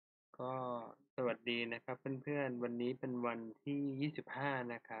ก็สวัสดีนะครับเพื่อนๆวันนี้เป็นวันที่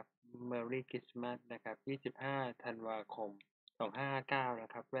25นะครับ Merry Christmas นะครับ25ธันวาคม2559นะ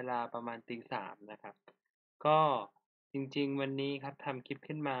ครับเวลาประมาณตีสามนะครับก็จริงๆวันนี้ครับทำคลิป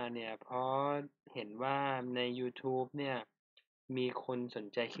ขึ้นมาเนี่ยเพราะเห็นว่าในยูทูบเนี่ยมีคนสน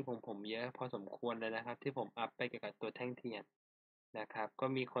ใจคลิปของผมเยอะพอสมควรเลยนะครับที่ผมอัปไปเกี่ยวกับตัวแท่งเทียนนะครับก็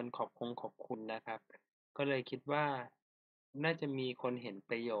มีคนขอบคุณนะครับ ก็เลยคิดว่าน่าจะมีคนเห็น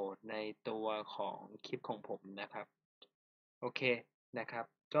ประโยชน์ในตัวของคลิปของผมนะครับโอเคนะครับ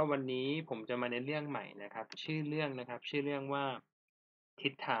ก็วันนี้ผมจะมาในเรื่องใหม่นะครับชื่อเรื่องว่าทิ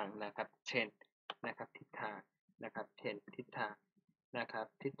ศทางนะครับเทรนนะครับทิศทางนะครับเทรนทิศทางนะครับ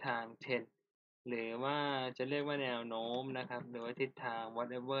ทิศทางเทรนหรือว่าจะเรียกว่าแนวโน้มนะครับหรือว่าทิศทาง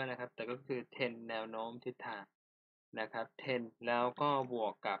whatever นะครับแต่ก็คือเทรนแนวโน้มทิศทางนะครับเทรนแล้วก็บว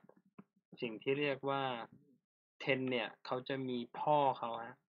กกับสิ่งที่เรียกว่าเทรนเนี่ยเขาจะมีพ่อเขาฮ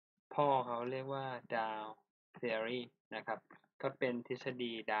ะพ่อเขาเรียกว่าดาว theory นะครับก็เป็นทฤษ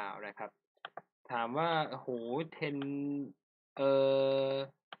ฎีดาวนะครับถามว่าโอ้โหเทรนเอ่อ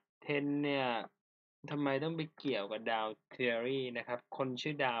เทรนเนี่ยทำไมต้องไปเกี่ยวกับดาว theory นะครับคน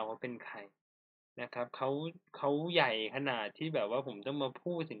ชื่อดาวเขาเป็นใครนะครับเขาใหญ่ขนาดที่แบบว่าผมต้องมา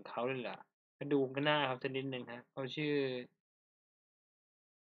พูดถึงเขาเลยเหรอก็ดูหน้าเขาสักนิดนึงฮะเขาชื่อ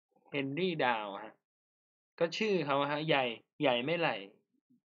เฮนรี่ดาวฮะก็ชื่อเขาฮะใหญ่ไม่ไหล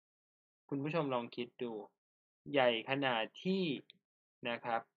คุณผู้ชมลองคิดดูใหญ่ขนาดที่นะค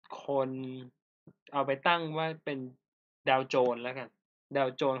รับคนเอาไปตั้งว่าเป็นดาวโจนส์แล้วกันดาว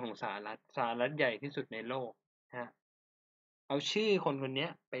โจนส์ของสหรัฐใหญ่ที่สุดในโลกนะฮะเอาชื่อคนคนนี้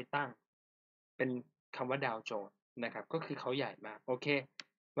ไปตั้งเป็นคำว่าดาวโจนส์นะครับก็คือเขาใหญ่มากโอเค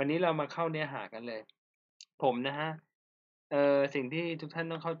วันนี้เรามาเข้าเนื้อหากันเลยผมนะฮะสิ่งที่ทุกท่าน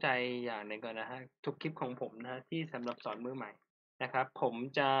ต้องเข้าใจอย่างหนึ่งก่อนนะฮะทุกคลิปของผมนะฮะที่สำหรับสอนมือใหม่ นะครับผม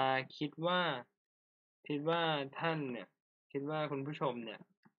จะคิดว่าคิดว่าท่านเนี่ยคิดว่าคุณผู้ชมเนี่ย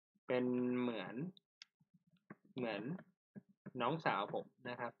เป็นเหมือนเหมือนน้องสาวผม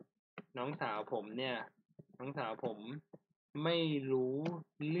นะครับน้องสาวผมเนี่ยน้องสาวผมไม่รู้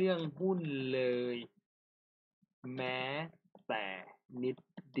เรื่องหุ้นเลยแม้แต่นิด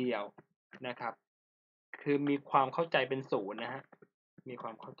เดียวนะครับคือมีความเข้าใจเป็นศูนย์นะฮะมีคว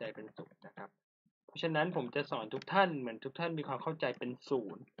ามเข้าใจเป็นศูนย์นะครับ เพราะฉะนั้นผมจะสอนทุกท่านเหมือนทุกท่านมีความเข้าใจเป็นศู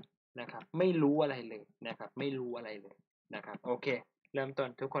นย์นะครับไม่รู้อะไรเลยนะครับไม่รู้อะไรเลยนะครับโอเคเริ่มต้น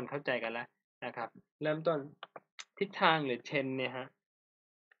ทุกคนเข้าใจกันแล้วนะครับเริ่มต้นทิศทางหรือเทรนเนี่ยฮะ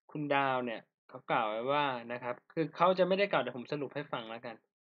คุณดาวเนี่ยเขากล่าวไว้ว่านะครับคือเขาจะไม่ได้กล่าวแต่ผมสรุปให้ฟังแล้วกัน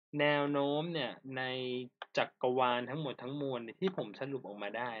แนวโน้มเนี่ยในจักรวาลทั้งหมดทั้งมวลที่ผมสรุปออกมา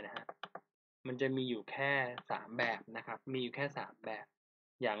ได้นะฮะมันจะมีอยู่แค่3แบบนะครับมีอยู่แค่3แบบ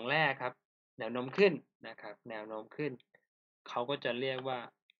อย่างแรกครับ แนวโน้มขึ้นนะครับแนวโน้มขึ้นเขาก็จะเรียกว่า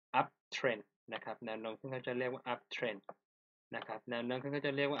up trend นะครับแนวโน้มขึ้นเขาจะเรียกว่า up trend นะครับแนวโน้มขึ้นเขาจ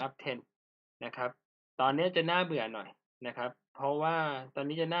ะเรียกว่า up trend นะครับตอนนี้จะน่าเบื่อหน่อยนะครับเพราะว่าตอน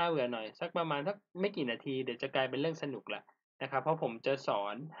นี้จะน่าเบื่อหน่อยสักประมาณสักไม่กี่นาทีเดี๋ยวจะกลายเป็นเรื่องสนุกละนะครับเพราะผมจะสอ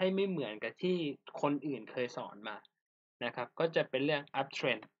นให้ไม่เหมือนกับที่คนอื่นเคยสอนมานะครับก็จะเป็นเรื่อง up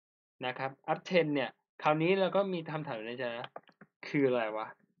trend นะครับ up trend เนี่ยคราวนี้เราก็มีคำถามในใจนะคืออะไรวะ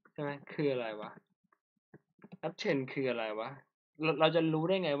ใช่ไหมคืออะไรวะ uptrend คืออะไรวะเราจะรู้ไ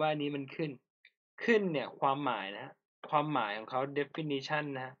ด้ไงว่าอันนี้มันขึ้นเนี่ยความหมายนะความหมายของเขา definition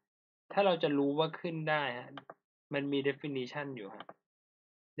นะถ้าเราจะรู้ว่าขึ้นได้ฮะมันมี definition อยู่ฮะ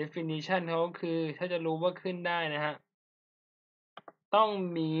definition เขาคือถ้าจะรู้ว่าขึ้นได้นะฮะต้อง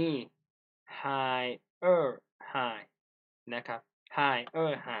มี higher high นะครับ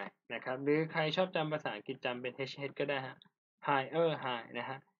higher high นะครับหรือใครชอบจำภาษาอังกฤษจำเป็น HH ก็ได้ฮะ higher high นะ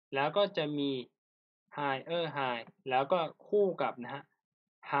ฮะแล้วก็จะมี higher high แล้วก็คู่กับนะฮะ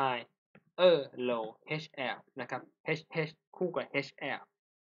higher low HL นะครับ HH คู่กับ HL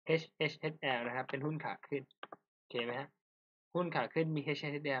HL นะครับเป็นหุ้นขาขึ้นโอเคไหมฮะหุ้นขาขึ้นมี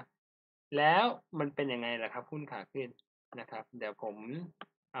HL แล้วมันเป็นยังไงล่ะครับหุ้นขาขึ้นนะครับเดี๋ยวผม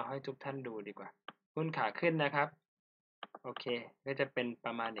เอาให้ทุกท่านดูดีกว่าหุ้นขาขึ้นนะครับโอเคก็จะเป็นป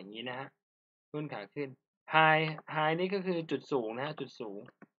ระมาณอย่างนี้นะฮะหุ้นขาขึ้น High นี่ก็คือจุดสูงนะฮะจุดสูง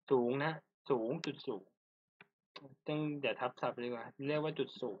สูงนะสูงจุดสูงต้องอย่าทับศัพท์เลยว่าเรียกว่าจุด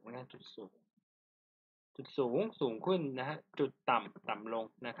สูงนะจุดสูงจุดสูงสูงขึ้นนะฮะจุดต่ำต่ำลง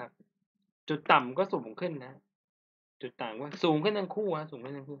นะครับจุดต่ำก็สูงขึ้นนะจุดต่ำก็สูงขึ้นทั้งคู่ฮะสูง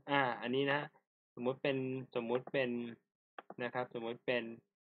ขึ้นทั้งคู่อันนี้นะสมมุติเป็นสมมุติเป็นนะครับสมมุติเป็น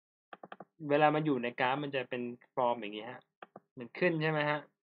เวลามันอยู่ในกราฟมันจะเป็นฟอร์มอย่างนี้ฮะมันขึ้นใช่ไหมฮะ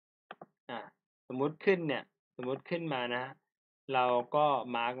สมมุติขึ้นเนี่ยสมมุติขึ้นมานะฮะเราก็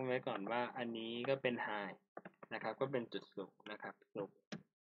มาร์กไว้ก่อนว่าอันนี้ก็เป็นไฮนะครับก็เป็นจุดสูงนะครับสูง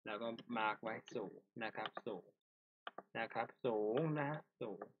แล้วก็มาร์กไว้สูงนะครับสูงนะครับสูงนะฮะ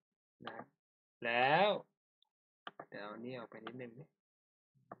สูงนะแล้วเดี๋ยวนี้ออกไปนิดนึง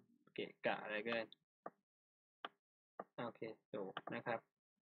เกะกะอะไรเกินโอเคสูงนะครับ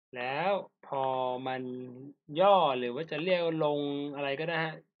แล้วพอมันย่อหรือว่าจะเรียกลงอะไรก็ได้ฮ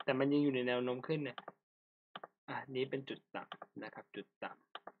ะแต่มันยังอยู่ในแนวโน้มขึ้นเนี่ยนี้เป็นจุดต่ำนะครับจุดต่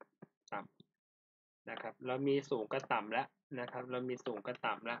ำนะครับเรามีสูงกับต่ำแล้วนะครับเรามีสูงกับ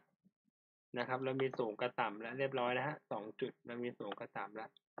ต่ำแล้วนะครับเรามีสูงกับต่ำแล้วเรียบร้อยนะฮะ2 จุดเรามีสูงกับต่ำแล้ว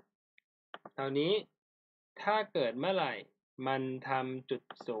คราวนี้ถ้าเกิดเมื่อไหร่มันทำจุด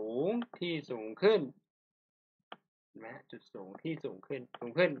สูงที่สูงขึ้นนะจุดสูงที่สูงขึ้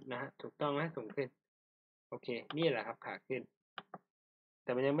นนะฮะถูกต้องนะสูงขึ้นโอเคนี่แหละครับขาขึ้นแ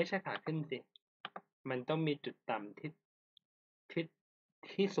ต่มันยังไม่ใช่ขาขึ้นสิมันต้องมีจุดต่ำที่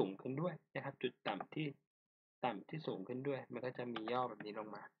ที่สูงขึ้นด้วยนะครับจุดต่ำที่สูงขึ้นด้วยมันก็จะมีย่อแบบนี้ลง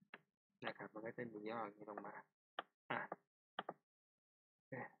มานะครับมันก็จะมีย่ออย่างนี้ลงมาอ่ะ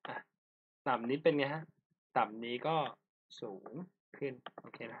ต่ำนี้เป็นไงฮะต่ำนี้ก็สูงขึ้นโอ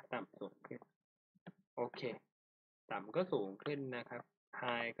เคนะต่ำสูงขึ้นโอเคต่ำก็สูงขึ้นนะครับ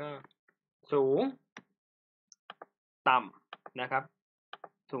high ก็สูงต่ำนะครับ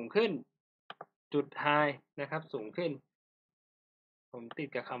สูงขึ้นจุด high นะครับสูงขึ้นผมติด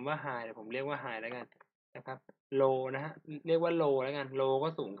กับคำว่า high ผมเรียกว่า high แล้วกันนะครับ low นะฮะเรียกว่า low แล้วกัน low ก็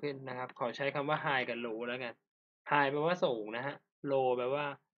สูงขึ้นนะครับขอใช้คำว่า high กับ low แล้วกัน high แปลว่าสูงนะฮะ low แปลว่า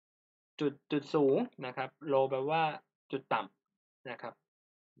จุดสูงนะครับ low แปลว่าจุดต่ำนะครับ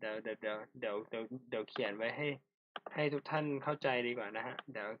เดี๋ยวเขียนไว้ให้ทุกท่านเข้าใจดีกว่านะฮะ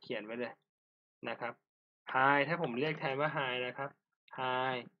เดี๋ยวเขียนไว้เลยนะครับ high ถ้าผมเรียกแทนว่า high นะครับ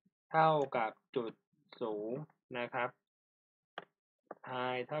high เท่ากับจุดสูงนะครับ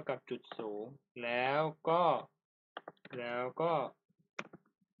high เท่ากับจุดสูงแล้วก็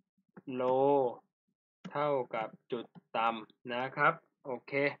low เท่ากับจุดต่ำนะครับโอ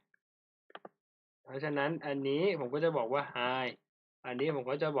เคเพราะฉะนั้นอันนี้ผมก็จะบอกว่า high อันนี้ผม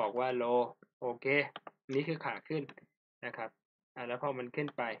ก็จะบอกว่า low โอเคนี่คือขาขึ้นนะครับแล้วพอมันขึ้น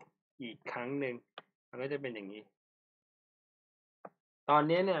ไปอีกครั้งหนึ่งมันก็จะเป็นอย่างนี้ตอน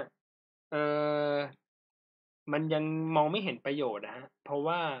นี้เนี่ยมันยังมองไม่เห็นประโยชน์นะฮะเพราะ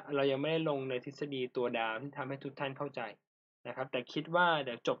ว่าเรายังไม่ได้ลงในทฤษฎีตัวดาวที่ทำให้ทุกท่านเข้าใจนะครับแต่คิดว่าเ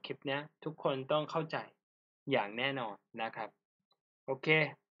ดี๋ยวจบคลิปนี้ทุกคนต้องเข้าใจอย่างแน่นอนนะครับโอเค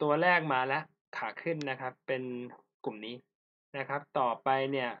ตัวแรกมาแล้วขาขึ้นนะครับเป็นกลุ่มนี้นะครับต่อไป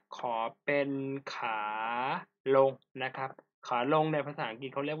เนี่ยขอเป็นขาลงนะครับขาลงในภาษาอังกฤษ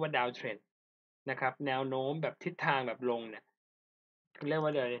เขาเรียกว่า down trend นะครับแนวโน้มแบบทิศทางแบบลงเนี่ยเรียกว่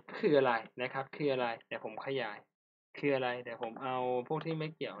าเลยคืออะไรนะครับคืออะไรเดี๋ยวผมขยายคืออะไรเดี๋ยวผมเอาพวกที่ไม่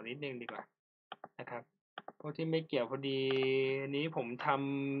เกี่ยวนิดนึงดีกว่านะครับพวกที่ไม่เกี่ยวพอดีนี้ผมท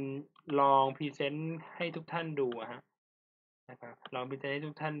ำลองพรีเซนต์ให้ทุกท่านดูฮะนะครับลองพรีเซนต์ให้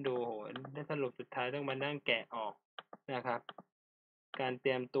ทุกท่านดูโหได้สรุปสุดท้ายต้องมานั่งแกะออกนะครับการเต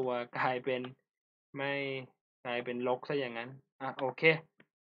รียมตัวกลายเป็นไม่กลายเป็นลกซะอย่างนั้นโอเค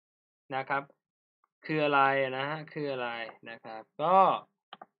นะครับคืออะไรนะฮะคืออะไรนะครับก็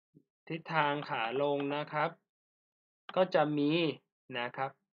ทิศทางขาลงนะครับก็จะมีนะครั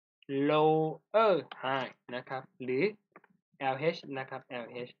บ lower high นะครับหรือ LH นะครับ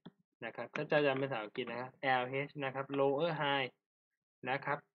LH นะครับถ้าจะจำเป็นภาษาอังกฤษนะครับ LH นะครับ lower high นะค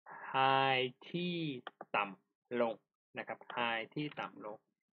รับ high ที่ต่ำลงนะครับ high ที่ต่ำลง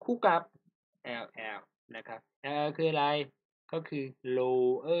คู่กับ LL นะครับ LL คืออะไรก็คือ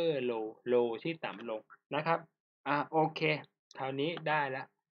lower low ที่ต่ำลงนะครับโอเคคราวนี้ได้แล้ว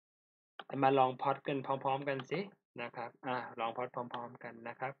มาลองพอดกันพร้อมๆกันสินะครับลองพอดพร้อมๆกันน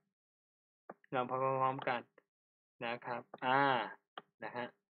ะครับลองพอดพร้อมๆกันนะครับนะฮะ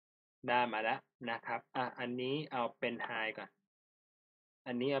ได้มาแล้วนะครับอันนี้เอาเป็น high ก่อน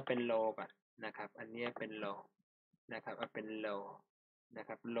อันนี้เอาเป็น low ก่อนนะครับอันนี้เป็น low นะครับเอาเป็น low นะค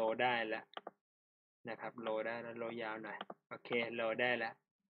รับ low ได้แล้วนะครับ low ได้แล้ว low ยาวหน่อยโอเค low ได้แล้ว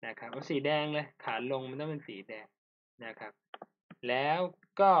นะครับเอาสีแดงเลยขาลงมันต้องเป็นสีแดงนะครับแล้ว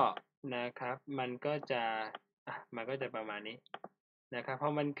ก็นะครับมันก็จะประมาณนี้นะครับพอ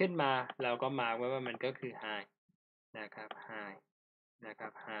มันขึ้นมาเราก็มาร์กไว้ว่ามันก็คือ high นะครับ high นะครั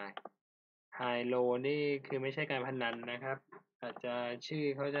บ high low นี่คือไม่ใช่การพนันนะครับอาจจะชื่อ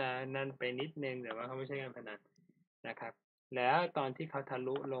เขาจะนั่นไปนิดนึงแต่ว่าเขาไม่ใช่การพนันนะครับแล้วตอนที่เขาทะ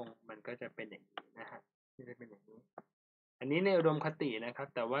ลุลงมันก็จะเป็นอย่างนี้นะฮะจะเป็นอย่างนี้อันนี้ในอุดมคตินะครับ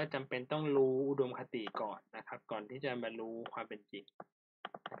แต่ว่าจำเป็นต้องรู้อุดมคติก่อนนะครับก่อนที่จะมารู้ความเป็นจริง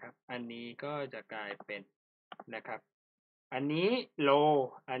นะครับอันนี้ก็จะกลายเป็นนะครับอันนี้ low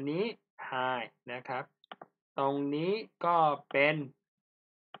อันนี้ high นะครับตรงนี้ก็เป็น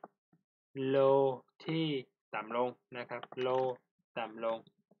low ที่ต่ำลงนะครับ low ต่ำลง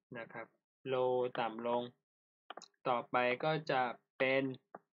นะครับ low ต่ำลงต่อไปก็จะเป็น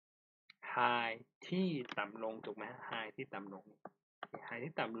high ที่ต่ำลงถูกไหม high ที่ต่ำลง high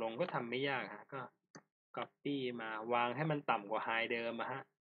ที่ต่ำลงก็ทำไม่ยากฮะก็ copy มาวางให้มันต่ำกว่า high เดิมฮะ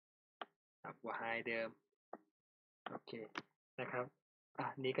ต่ำกว่า high เดิมโอเคนะครับ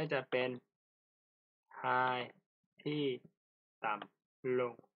นี้ก็จะเป็น high ที่ต่ำล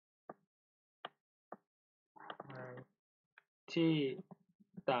ง high ที่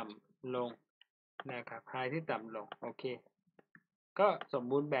ต่ำลงนะครับ high ที่ต่ำลงโอเคก็สม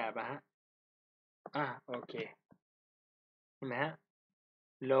บูรณ์แบบฮะโอเคเห็นไหมฮะ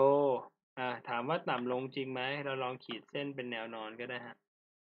low ถามว่าต่ำลงจริงไหมเราลองขีดเส้นเป็นแนวนอนก็ได้ฮะ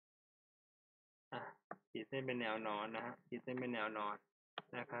ขีดเส้นเป็นแนวนอนนะฮะขีดเส้นเป็นแนวนอน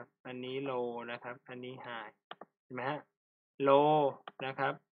นะครับอันนี้ low นะครับอันนี้ high เห็นไหมฮะ low นะครั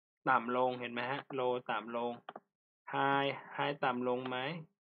บต่ำลงเห็นไหมฮะ low ต่ำลง high ต่ำลงไหม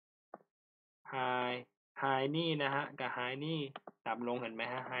high นี่นะฮะกับ high นี่ต่ำลงเห็นไหม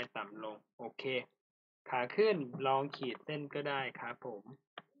ฮะ high ต่ำลงโอเคขาขึ้นลองขีดเส้นก็ได้ครับผม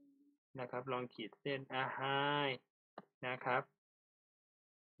นะครับลองขีดเส้นhigh นะครับ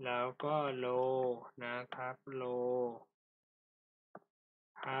แล้วก็ low นะครับ low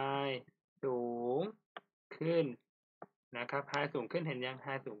high สูงขึ้นนะครับ high สูงขึ้นเห็นยัง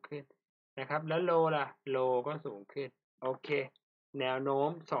high สูงขึ้นนะครับแล้ว low ล่ะ low ก็สูงขึ้นโอเคแนวโน้ม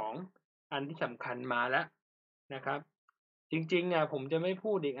2อันที่สำคัญมาแล้วนะครับจริงๆผมจะไม่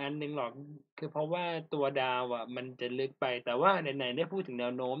พูดอีกอันหนึ่งหรอกคือเพราะว่าตัวดาวมันจะลึกไปแต่ว่าไหนๆได้พูดถึงแน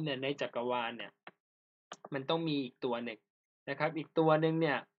วโน้มเนี่ยในจักรวาลเนี่ยมันต้องมีอีกตัวหนึ่งนะครับอีกตัวหนึ่งเ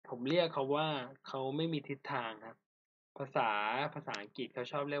นี่ยผมเรียกเขาว่าเขาไม่มีทิศทางครับภาษาอังกฤษเขา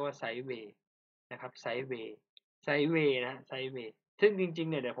ชอบเรียกว่าไซด์เวย์นะครับไซด์เวย์นะไซด์เวย์ซึ่งจริงๆ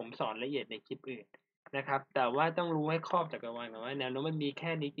เนี่ยเดี๋ยวผมสอนละเอียดในคลิปอื่นนะครับแต่ว่าต้องรู้ให้ครอบจักรวาลก่อนว่าแนวโน้มมันมีแ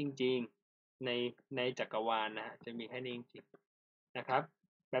ค่นี้จริงๆในจักรวาลนะฮะจะมีแค่นี้จริงๆนะครับ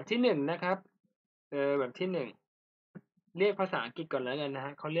แบบที่1นะครับแบบที่1เรียกภาษาอังกฤษก่อนแล้วกันนะฮ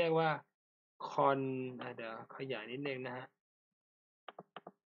ะเขาเรียกว่า con เดี๋ยวขยายนิดนึงนะฮะ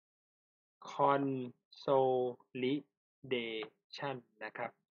consolidation นะครับ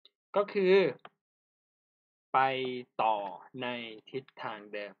ก็คือไปต่อในทิศทาง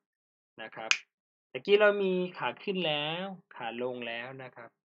เดิมนะครับตะกี้เรามีขาขึ้นแล้วขาลงแล้วนะครับ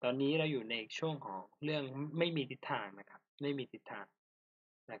ตอนนี้เราอยู่ในช่วงของเรื่องไม่มีทิศทางนะครับไม่มีทิศทาง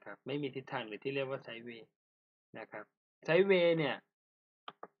นะครับไม่มีทิศทางหรือที่เรียกว่าไซด์เวย์นะครับไซด์เวย์เนี่ย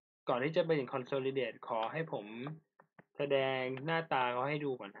ก่อนที่จะไปถึง consolidate ขอให้ผมแสดงหน้าตาเขาให้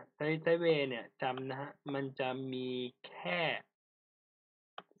ดูก่อนนะไซด์เวย์เนี่ยจำนะฮะมันจะมีแค่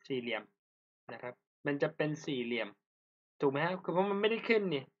สี่เหลี่ยมนะครับมันจะเป็นสี่เหลี่ยมถูกไหมครับคือเพราะมันไม่ได้ขึ้น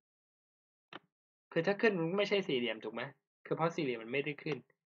นี่คือถ้าขึ้นมันไม่ใช่สี่เหลี่ยมถูกไหมคือเพราะสี่เหลี่ยมมันไม่ได้ขึ้น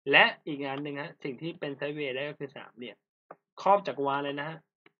และอีกงานหนึ่งฮะสิ่งที่เป็นไซด์เวย์ได้ก็คือสามเหลี่ยมครอบจักรวาลเลยนะฮะ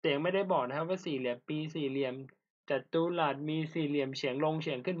แต่ยังไม่ได้บอกนะครับว่าสี่เหลี่ยมปีสี่เหลี่ยมจัตุรัสมีสี่เหลี่ยมเฉียงลงเ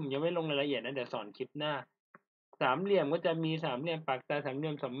ฉียงขึ้นผมยังไม่ลงรายละเอียดนะเดี๋ยวสอนคลิปหน้าสามเหลี่ยมก็จะมีสามเหลี่ยมปากตาสามเหลี่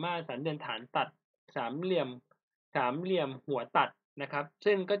ยมสัมมาตรสามเหลี่ยมฐานตัดสามเหลี่ยมหัวตัดนะครับ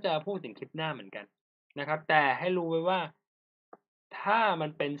ซึ่งก็จะพูดถึงคลิปหน้าเหมือนกันนะครับแต่ให้รู้ไว้ว่าถ้ามั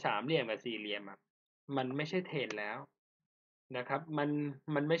นเป็นสามเหลี่ยมกับสี่เหลี่ยมมันไม่ใช่เทรนแล้วนะครับ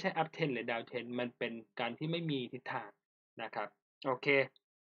มันไม่ใช่อัพเทรนหรือดาวเทรนมันเป็นการที่ไม่มีทิศทางนะครับโอเค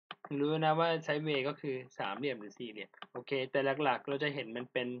รู้นะว่าไซด์เวย์ก็คือสามเหลี่ยมหรือสี่เหลี่ยมโอเคแต่หลักๆเราจะเห็นมัน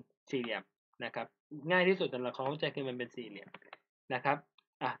เป็นสี่เหลี่ยมนะครับง่ายที่สุดสำหรับความเข้าใจคือมันเป็นสี่เหลี่ยมนะครับ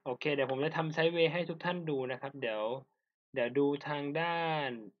โอเคเดี๋ยวผมจะทำไซด์เวย์ให้ทุกท่านดูนะครับเดี๋ยวดูทางด้าน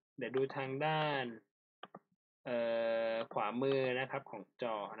ขวามือนะครับของจ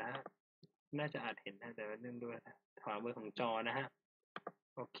อนะฮะน่าจะอาจเห็นนะแต่ว่าเนื่องด้วยขวามือของจอนะฮะ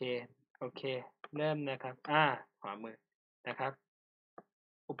โอเคเริ่มนะครับขวามือนะครับ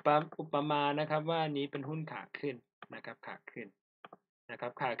อุปมานะครับว่านี้เป็นหุ้นขาขึ้นนะครับขาขึ้นนะครั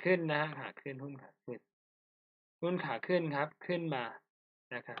บขาขึ้นนะฮะขาขึ้นหุ้นขาขึ้นครับขึ้นมา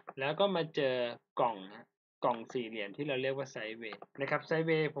นะครับแล้วก็มาเจอกล่องสี่เหลี่ยมที่เราเรียกว่าไซด์เวย์นะครับไซด์เ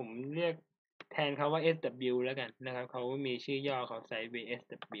วย์ผมเรียกแทนเขาว่า SW แล้วกันนะครับเขามีชื่อย่อเขาไซด์เวย์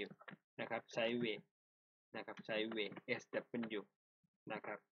SW นะครับไซด์เวย์นะครับไซด์เวย์ SW นะค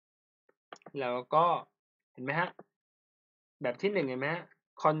รับแล้วก็เห็นไหมฮะแบบที่1เห็นไหมฮะ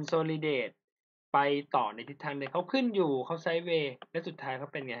consolidate ไปต่อในทิศทางเดิมเขาขึ้นอยู่เขาไซด์เวย์และสุดท้ายเขา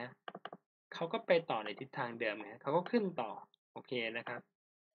เป็นไงฮะเขาก็ไปต่อในทิศทางเดิมไงเขาก็ขึ้นต่อโอเคนะครับ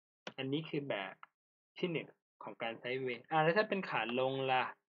อันนี้คือแบบที่1ของการไซด์เวย์แล้วถ้าเป็นขาลงล่ะ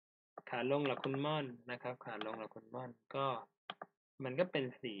คุณม่อนนะครับขาลงล่ะคุณม่อนก็ มันก็เป็น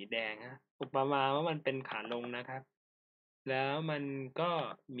สีแดงฮะอุปมาว่ามันเป็นขาลงนะครับ แล้วมันก็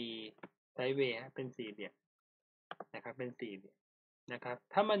มีไซด์เวย์เป็นสี่เหลี่ยมนะครับเป็นสี่เหลี่ยมนะครับ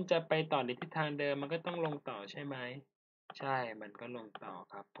ถ้ามันจะไปต่อในทิศทางเดิมมันก็ต้องลงต่อใช่ไหมใช่มันก็ลงต่อ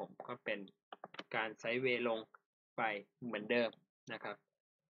ครับผมก็เป็นการไซด์เวย์ลงไปเหมือนเดิมนะครับ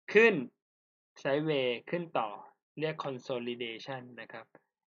ขึ้นไซด์เวย์ขึ้นต่อเรียก consolidation นะครับ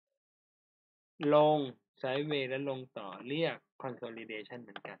ลงไซด์เวย์และลงต่อเรียก consolidation เห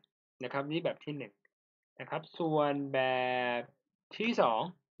มือนกันนะครับนี่แบบที่หนึ่งนะครับส่วนแบบที่สอง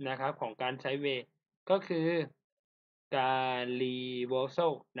นะครับของการไซด์เวย์ก็คือการ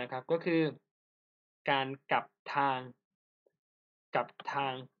reversal นะครับก็คือการกลับทา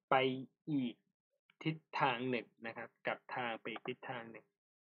งไปอีกทิศทางหนึ่งนะครับกลับทางไปอีกทิศทางหนึ่ง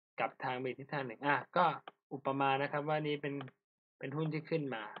กลับทางไปอีกทิศทางหนึ่งก็อุปมานะครับว่านี้เป็นหุ้นที่ขึ้น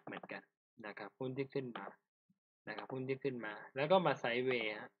มาเหมือนกันนะครับหุ้นที่ขึ้นมานะครับหุ้นที่ขึ้นมาแล้วก็มาไซด์เว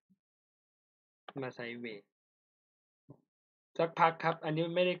ย์มาไซด์เวย์สักพักครับอันนี้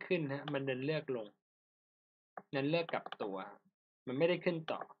มันไม่ได้ขึ้นฮะมันเดินเลือกลงนั้นเลือกกลับตัวมันไม่ได้ขึ้น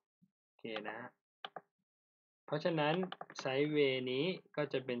ต่อโอเคนะฮะเพราะฉะนั้นไซด์เวย์นี้ก็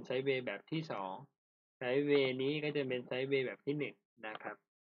จะเป็นไซด์เวย์แบบที่สองไซด์เวย์นี้ก็จะเป็นไซด์เวย์แบบที่หนึ่งนะครับ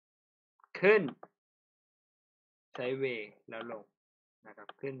ขึ้นไซด์เวย์แล้วลงนะครับ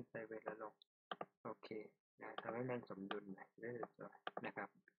ขึ้นไซด์เวย์แล้วลงโอเคนะทำให้มันสมดุลได้สวยๆนะครับ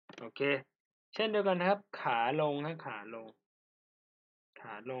โอเคเช่นเดียวกันครับขาลงขา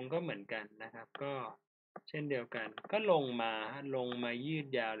ลงก็เหมือนกันนะครับก็เช่นเดียวกันก็ลงมายืด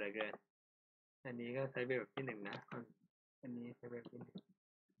ยาวเหลือเกินอันนี้ก็ไซด์เวย์แบบที่หนึ่งนะอันนี้ไซด์เวย์แบบที่หนึ่ง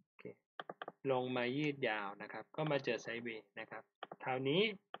โอเคลงมายืดยาวนะครับก็มาเจอไซด์เวย์นะครับคราวนี้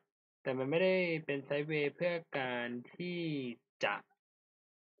แต่มันไม่ได้เป็นไซด์เวย์เพื่อจะการ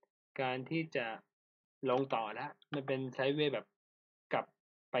ที่จะลงต่อแล้วมันเป็นไซด์เวย์แบบกลับ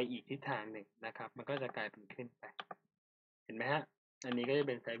ไปอีกทิศทางหนึ่งนะครับมันก็จะกลายเป็นขึ้นไปเห็นไหมฮะอันนี้ก็จะเ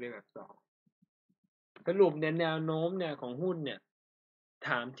ป็นไซด์เวย์แบบสองสรุปเนี่ยแนวโน้มเนี่ยของหุ้นเนี่ยถ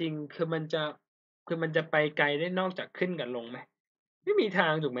ามจริงคือมันจะไปไกลได้นอกจากขึ้นกับลงไหมไม่มีทา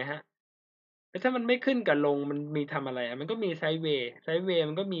งถูกไหมฮะแล้วถ้ามันไม่ขึ้นกับลงมันมีทำอะไรมันก็มีไซด์เวย์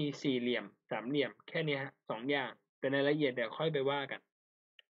มันก็มีสี่เหลี่ยมสามเหลี่ยมแค่นี้ฮะสองอย่างแต่ในรายละเอียดเดี๋ยวค่อยไปว่ากัน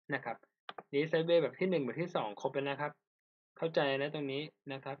นะครับนี้ไซด์เวย์แบบที่หนึ่งแบบที่สองครบแล้วนะครับเข้าใจนะตรงนี้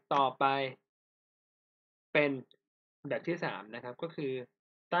นะครับต่อไปเป็นแบบที่สามนะครับก็คือ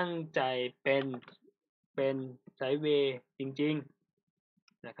ตั้งใจเป็นไซด์เวย์จริง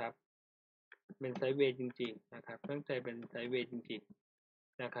ๆนะครับเป็นไซด์เวย์จริงๆนะครับตั้งใจเป็นไซด์เวย์จริง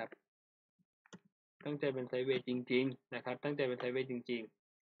ๆนะครับตั้งใจเป็นไซด์เวย์จริงๆนะครับตั้งใจเป็นไซด์เวย์จริง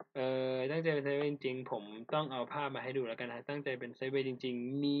ๆตั้งใจเป็นไซด์เวย์จริงๆผมต้องเอาภาพมาให้ดูแล้วกันนะตั้งใจเป็นไซด์เวย์จริง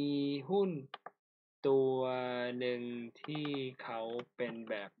ๆมีหุ้นตัวหนึ่งที่เขาเป็น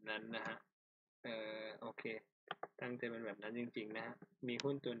แบบนั้นนะฮะโอเคตั้งใจเป็นแบบนั้นจริงๆนะฮะมี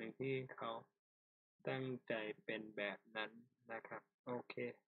หุ้นตัวหนึ่งที่เขาตั้งใจเป็นแบบนั้นนะครับโอเค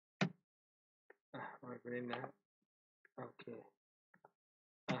เอาไปเล่นนะโอเค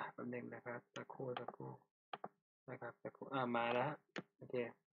แป๊บนึงนะครับสักครู่นะครับสักครู่มาแล้วโอเค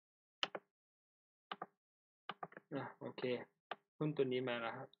โอเคหุ้นตัวนี้มาแล้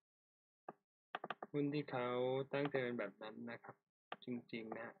วครับหุ้นที่เขาตั้งใจเป็นแบบนั้นนะครับจริง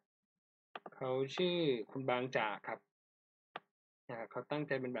ๆนะเขาชื่อคุณบางจากครับนะครับเขาตั้งใ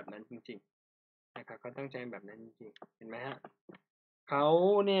จเป็นแบบนั้นจริงๆนะครับเขาตั้งใจเป็นแบบนั้นจริงๆเห็นไหมฮะเขา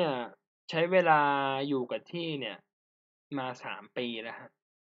เนี่ยใช้เวลาอยู่กับที่เนี่ยมา3 ปีแล้วฮะ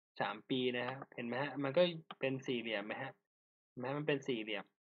3 ปีนะฮะเห็นไหมฮะมันก็เป็นสี่เหลี่ยมไหมฮะเห็นไหมมันเป็นสี่เหลี่ยม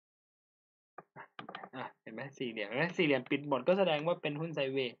เห็นไหมสี่เหลี่ยมเห็นไหมสี่เหลี่ยมปิดหมดก็แสดงว่าเป็นหุ้นไซ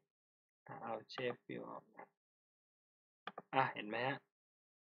ด์เวย์เอาเชฟฟิลออกนะเห็นไหมฮะ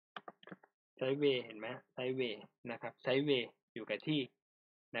ไซด์เวย์เห็นไหมไซด์เวย์นะครับไซด์เวย์อยู่กับที่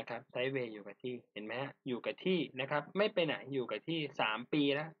นะครับไซด์เวย์อยู่กับที่เห็นไหมฮะอยู่กับที่นะครับไม่ไปไหนอยู่กับที่3 ปี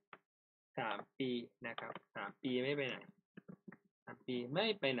แล้ว3 ปีนะครับ3 ปีไม่ไปไหน3 ปีไม่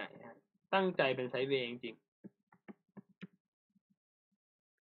ไปไหนฮะตั้งใจเป็นไซด์เวย์จริง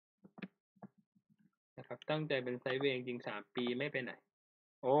ๆนะครับตั้งใจเป็นไซด์เวย์จริง3 ปีไม่ไปไหน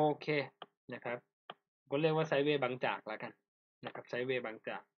โอเคนะครับก็เรียกว่าไซด์เวย์บางจากแล้วกันนะครับไซด์เวย์บางจ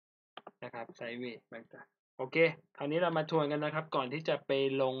ากนะครับไซด์เวย์บางจากโอเคคราวนี้เรามาทวนกันนะครับก่อนที่จะไป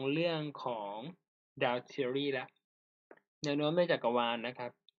ลงเรื่องของดาวเทอรี่แล้วแนวโน้มในจักรวาลนะครั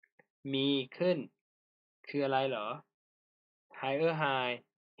บมีขึ้นคืออะไรเหรอ higher high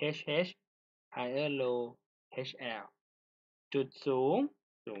HH higher low HL จุดสู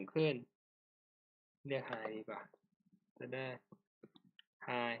งขึ้นเรียก high ดีกว่าจะได้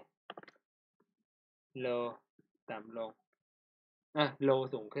high low ต่ำลง low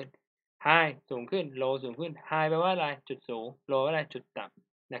สูงขึ้น high สูงขึ้น low สูงขึ้น high แปลว่าอะไรจุดสูง low อะไรจุดต่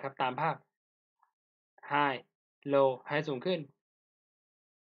ำนะครับตามภาพ high low high สูงขึ้น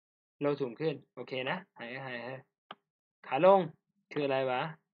low สูงขึ้นโอเคนะ high ขาลงคืออะไรวะ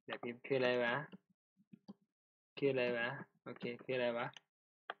เดี๋ยวพิมพ์คืออะไรวะโอเคคืออะไรวะ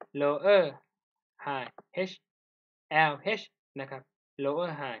lower high h l h นะครับ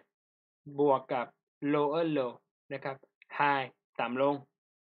lower high บวกกับ lower low นะครับ high ต่ำลง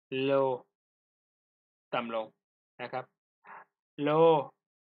low ต่ำลงนะครับ low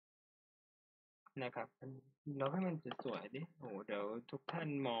นะครับเราให้มันสวยๆดิโอ้เดี๋ยวทุกท่าน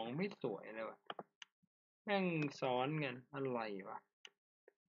มองไม่สวยเลยว่ะแม่งซ้อนกันอะไรวะ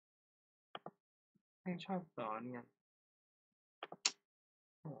แม่งชอบซ้อนกัน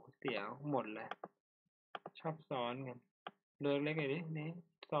โอ้เสียหมดเลยชอบซ้อนกันตัวเล็กหน่อยดินี่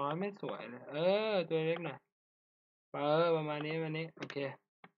ซ้อนไม่สวยเลยตัวเล็กหน่อยประมาณนี้โอเค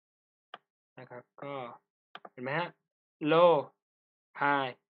นะครับก็เห็นไหมฮะ low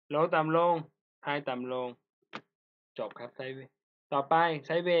high low ต่ำลง high ต่ำลงจบครับไซด์เวย์ต่อไปไซ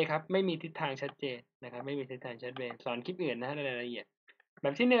ด์เวย์ครับไม่มีทิศทางชัดเจนนะครับไม่มีทิศทางชัดเจนสอนคลิปอื่นนะฮะในรายละเอียดแบ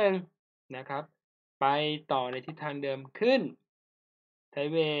บที่หนึ่งนะครับไปต่อในทิศทางเดิมขึ้นไซ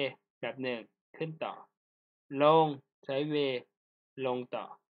ด์เวย์แบบหนึ่งขึ้นต่อลงไซด์เวย์ลงต่อ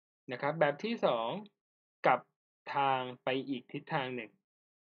นะครับแบบที่สองกลับทางไปอีกทิศทางหนึ่ง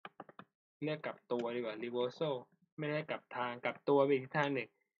เรียกกลับตัวดีกว่า reversal ไม่ได้กลับทางกลับตัวไปอีกทิศทางหนึ่ง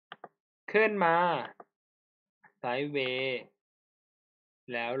ขึ้นมาไซด์เวย์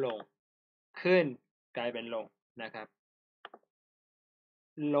แล้วลงขึ้นกลายเป็นลงนะครับ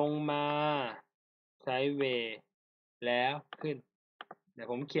ลงมาไซด์เวย์แล้วขึ้นเดี๋ยว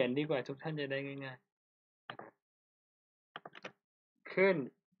ผมเขียนดีกว่าทุกท่านจะได้ง่ายๆนะครับขึ้น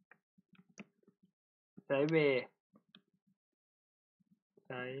ไซด์เวย์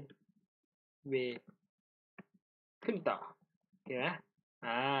ขึ้นต่อเห็นไหม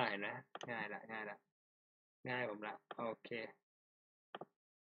เห็นไหมง่ายละง่ายผมละโอเค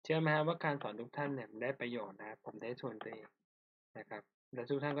เชื่อไหมครับว่าการสอนทุกท่านเนี่ยได้ประโยชน์นะครับผมได้ชวนตัวเองนะครับและ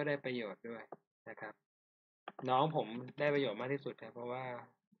ทุกท่านก็ได้ประโยชน์ด้วยนะครับน้องผมได้ประโยชน์มากที่สุดครับเพราะว่า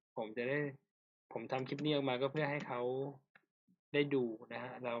ผมจะได้ผมทำคลิปนี้ออกมาก็เพื่อให้เขาได้ดูนะฮ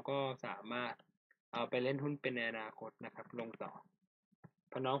ะเราก็สามารถเอาไปเล่นหุ้นเป็นในอนาคตนะครับลงต่อ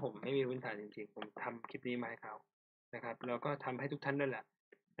เพราะน้องผมไม่มีพื้นฐานจริงๆผมทำคลิปนี้มาให้เขานะครับเราก็ทำให้ทุกท่านด้วยแหละ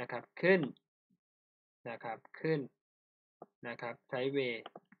นะครับขึ้นนะครับขึ้นนะครับไซด์เวย์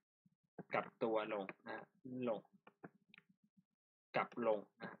กลับตัวลงนะลงกลับลง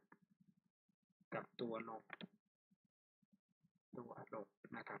นะกลับตัวลง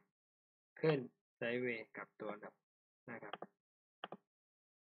นะครับขึ้นไซด์เวย์กลับตัวลงนะครับ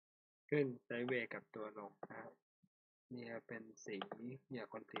ขึ้นไซด์เวย์กลับตัวลงนะครับนี่เป็นสีอย่า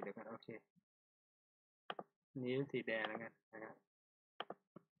คนสีเดียวกันโอเคนี้สีแดงแล้วกันนะครับ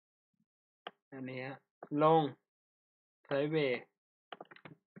อันนี้ฮะลงไซด์เวย์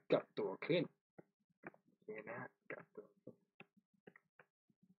กลับตัวขึ้นโอเคนะฮะกลับตัวขึ้น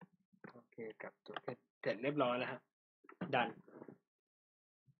โอเคกลับตัวขึ้นเสร็จเรียบร้อยแล้วฮะดัน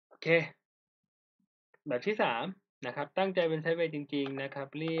โอเคแบบที่สามนะครับตั้งใจเป็นไซด์เวย์จริงๆนะครับ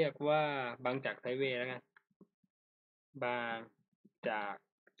เรียกว่าบางจากไซด์เวย์แล้วกันบางจาก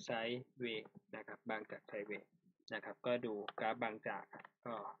ไซด์เวย์นะครับบางจากไซด์เวย์นะครับก็ดูกราฟบางจาก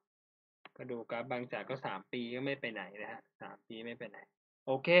ก็ดูกราฟบางจากก็3 ปีก็ไม่ไปไหนนะฮะ3 ปีไม่ไปไหนโ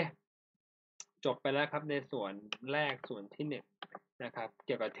อเคจบไปแล้วครับในส่วนแรกส่วนที่1นะครับเ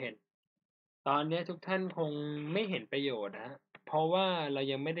กี่ยวกับเทรนตอนนี้ทุกท่านคงไม่เห็นประโยชน์นะเพราะว่าเรา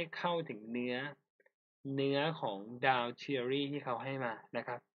ยังไม่ได้เข้าถึงเนื้อของดาวเทียรี่ที่เขาให้มานะค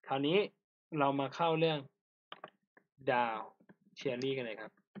รับคราวนี้เรามาเข้าเรื่องดาวเทียรี่กันเลยครั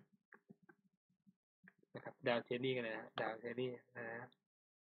บนะครับดาวเทียรี่กันเลยนะดาวเทียรี่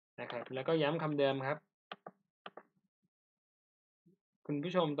นะครับแล้วก็ย้ำคำเดิมครับคุณ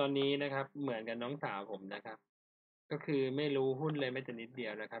ผู้ชมตอนนี้นะครับเหมือนกับน้องสาวผมนะครับก็คือไม่รู้หุ้นเลยแม้แต่นิดเดีย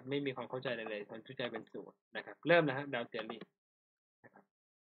วนะครับไม่มีความเข้าใจเลยความเข้าใจเป็นศูนย์นะครับเริ่มนะฮะดาวเทียรี่นะครับ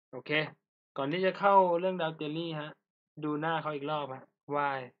โอเคก่อนที่จะเข้าเรื่องดาวเทียรี่ฮะดูหน้าเขาอีกรอบฮะไห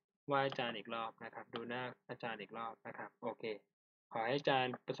ว้อาจารย์อีกรอบนะครับดูหน้าอาจารย์อีกรอบนะครับโอเคขอให้อาจาร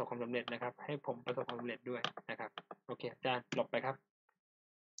ย์ประสบความสำเร็จนะครับให้ผมประสบความสำเร็จด้วยนะครับโอเคอาจารย์หลบไปครับ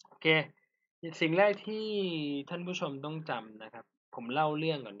โอเคสิ่งแรกที่ท่านผู้ชมต้องจำนะครับผมเล่าเ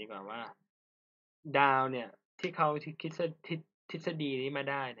รื่องก่อนดีกว่าว่าดาวเนี่ยที่เขาทฤษฎีนี้มา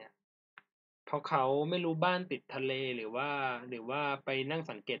ได้เนี่ยเพราะเขาไม่รู้บ้านติดทะเลหรือว่าไปนั่ง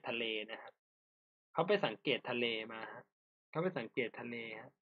สังเกตทะเลนะครับเขาไปสังเกตทะเลมาเขาไปสังเกตทะเล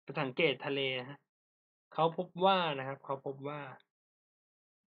ไปสังเกตทะเลฮะเขาพบว่านะครับเขาพบว่า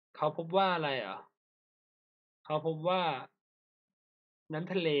เขาพบว่าอะไรเขาพบว่าน้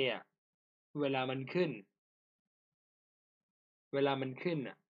ำทะเลเวลามันขึ้น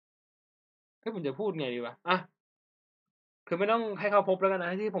อ่ะผมจะพูดไงดีวะคือไม่ต้องให้เขาพบแล้วกันน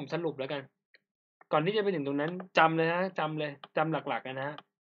ะที่ผมสรุปแล้วกันก่อนที่จะไปถึงตรงนั้นจำเลยนะจำเลยจำหลักๆกันนะฮะ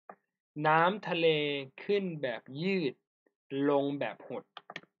น้ำทะเลขึ้นแบบยืดลงแบบหด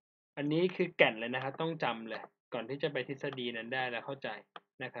อันนี้คือแก่นเลยนะครับต้องจำเลยก่อนที่จะไปทฤษฎีนั้นได้แล้วเข้าใจ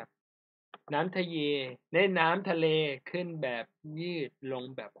นะครับน้ำทะเลขึ้นแบบยืดลง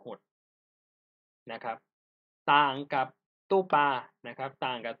แบบหดนะครับต่างกับตู้ปลานะครับ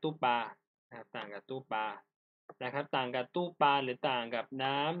ต่างกับตู้ปลานะครับต่างกับตู้ปลานะครับต่างกับตู้ปลาหรือต่างกับ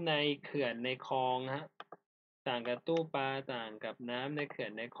น้ำในเขื่อนในคลองฮะต่างกับตู้ปลาต่างกับน้ำในเขื่อ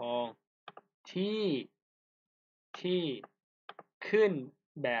นในคลองที่ที่ขึ้น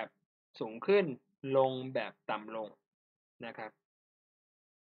แบบสูงขึ้นลงแบบต่ำลงนะครับ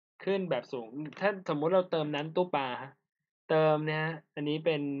ขึ้นแบบสูงถ้าสมมุติเราเติมน้ำตู้ปลาฮะเติมเนี่ยฮะอันนี้เ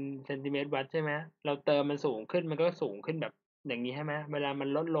ป็นเซนติเมตรวัดใช่ไหมเราเติมมันสูงขึ้นมันก็สูงขึ้นแบบอย่างนี้ใช่ไหมเวลามัน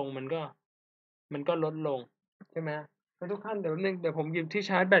ลดลงมันก็ลดลงใช่ไหมทุกท่านเดี๋ยวนึงเดี๋ยวผมหยิบที่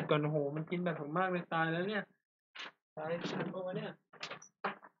ชาร์จแบตก่อนโอ้โหมันกินแบตผมมากเลยตายแล้วเนี่ยตายทันปะวะเนี่ย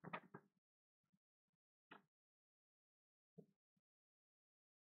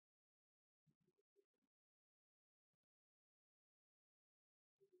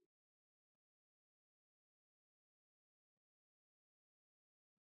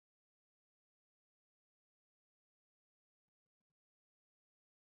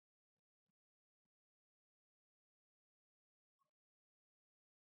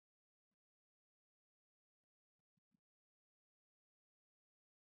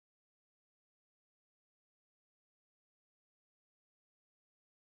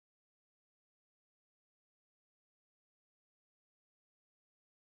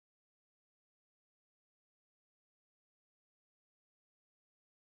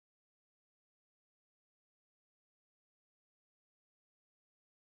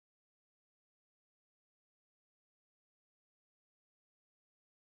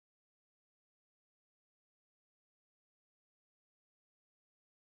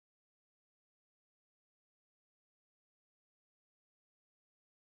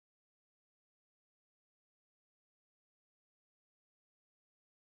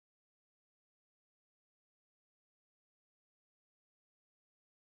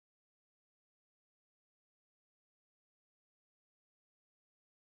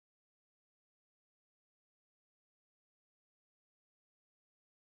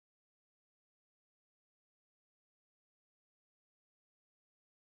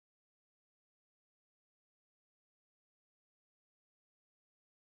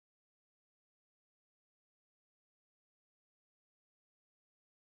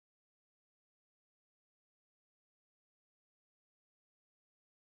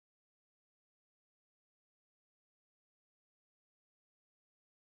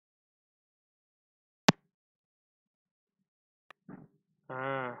อ่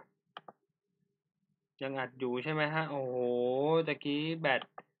า ยังอัดอยู่ใช่ไหมฮะโอ้โหตะกี้แบ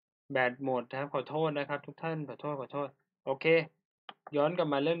ตหมดครับขอโทษนะครับทุกท่านขอโทษโอเคย้อนกลับ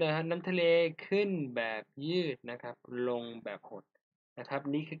มาเรื่องเดิมฮะน้ำทะเลขึ้นแบบยืดนะครับลงแบบหดนะครับ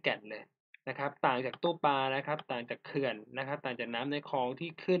นี่คือแก่นเลยนะครับต่างจากตู้ปลานะครับต่างจากเขื่อนนะครับต่างจากน้ำในคลองที่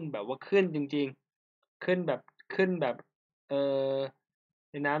ขึ้นแบบว่าขึ้นจริงๆขึ้นแบบเอ่อ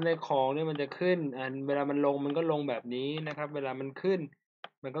ในน้ำในคลองเนี่ยมันจะขึ้นเวลามันลงมันก็ลงแบบนี้นะครับเวลามันขึ้น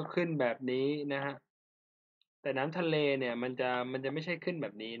มันก็ขึ้นแบบนี้นะฮะ แต่น้ำทะเลเนี่ยมันจะไม่ใช่ขึ้นแบ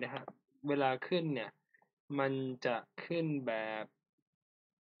บนี้นะครับเวลาขึ้นเนี่ยมันจะขึ้นแบบ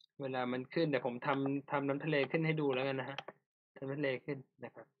เวลามันขึ้นเดี๋ยวผมทำน้ำทะเลขึ้นให้ดูแล้วกันนะฮะน้ำทะเลขึ้นน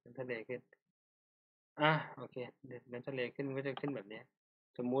ะครับน้ำทะเลขึ้นโอเคเดี๋ยวน้ำทะเลขึ้นก็จะขึ้นแบบนี้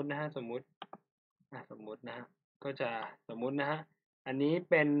สมมุตินะฮะสมมุตินะฮะก็จะสมมุตินะฮะอันนี้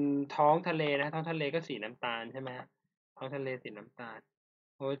เป็นท้องทะเลนะท้องทะเลก็สีน้ำตาลใช่ไหมฮะท้องทะเลสีน้ำตาล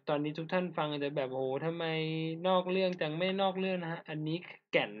โอ้ยตอนนี้ทุกท่านฟังจะแบบโอ้โหทำไมนอกเรื่องจังไม่นอกเรื่องนะฮะอันนี้คือ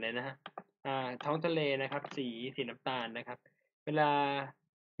แก่นเลยนะฮะท้องทะเลนะครับสีน้ำตาลนะครับเวลา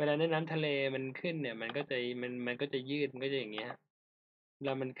เวลาในน้ำทะเลมันขึ้นเนี่ยมันก็จะยืดมันก็จะอย่างเงี้ยฮะเวล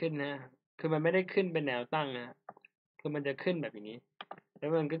ามันขึ้นนะคือมันไม่ได้ขึ้นเป็นแนวตั้งนะคือมันจะขึ้นแบบอย่างนี้แล้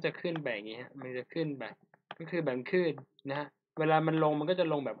วมันก็จะขึ้นแบบอย่างนี้ฮะมันจะขึ้นแบบก็คือแบบขึ้นนะฮะเวลามันลงมันก็จะ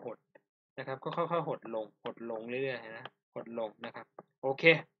ลงแบบหดนะครับก็ค่อยๆหดลงเรื่อยๆนะหดลงนะครับโอเค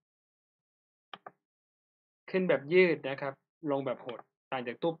ขึ้นแบบยืดนะครับลงแบบหดต่างจ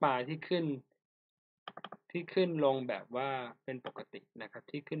ากตู้ปลาที่ขึ้นลงแบบว่าเป็นปกตินะครับ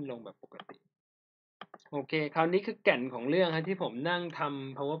ที่ขึ้นลงแบบปกติ โอเคคราวนี้คือแก่นของเรื่องฮะที่ผมนั่งท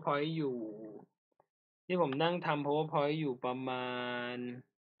ำ powerpoint อยู่ประมาณ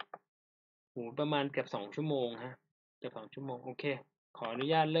ประมาณเกือบ2 ชั่วโมงฮะเกือบ2 ชั่วโมงโอเคขออนุ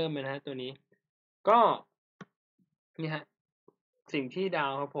ญาตเริ่มเลยนะฮะตัวนี้ก็นี่ฮะสิ่งที่ดา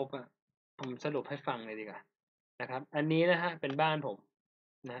วเขาพบอ่ะผมสรุปให้ฟังเลยดีกว่านะครับอันนี้นะฮะเป็นบ้านผม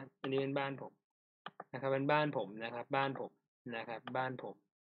นะอันนี้เป็นบ้านผมนะครับเป็นบ้านผมนะครับบ้านผมนะครับบ้านผม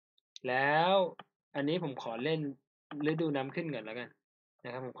แล้วอันนี้ผมขอเล่นฤดูน้ำขึ้นก่อนแล้วกันน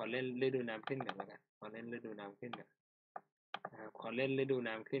ะครับผมขอเล่นฤดูน้ำขึ้นก่อนแล้วกันขอเล่นฤดูน้ำขึ้นก่อนนะครับขอเล่นฤดู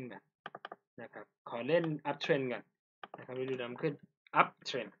น้ำขึ้นก่อนนะครับขอเล่น up trend ก่อนนะครับฤดูน้ำขึ้น up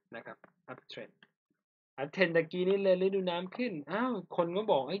trend นะครับ up trend up trend ตะกี้นี้เลยฤดูน้ำขึ้นอ้าวคนก็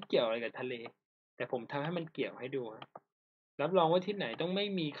บอกเกี่ยวอะไรกับทะเลแต่ผมทำให้มันเกี่ยวให้ดูรับรองว่าที่ไหนต้องไม่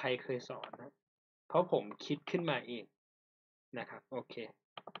มีใครเคยสอนนะเพราะผมคิดขึ้นมาเองนะครับโอเค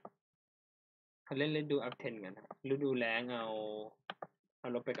เขาเล่นฤดู up trend กันนะฤดูแล้งเอา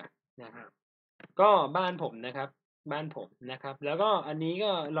ลบไปก่อนนะครับก็บ้านผมนะครับบ้านผมนะครับแล้วก็อันนี้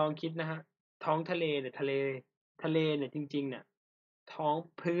ก็ลองคิดนะฮะท้องทะเลเนี่ยทะเลเนี่ยจริงๆเนี่ยท้อง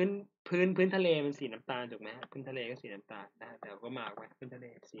พื้นทะเลมันสีน้ำตาลถูกไหมฮะพื้นทะเลก็สีน้ำตาลนะฮะแต่ก็มาร์กไว้พื้นทะเล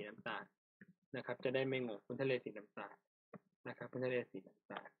สีน้ำตาลนะครับจะได้ไม่งงพื้นทะเลสีน้ำตาลนะครับพื้นทะเลสีน้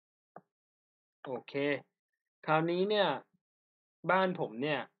ำตาลโอเคคราวนี้เนี่ยบ้านผมเ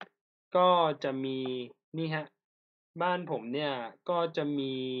นี่ยก็จะมีนี่ฮะบ้านผมเนี่ยก็จะ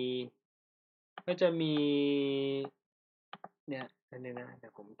มีเนี่ยอันนี้นะเดี๋ย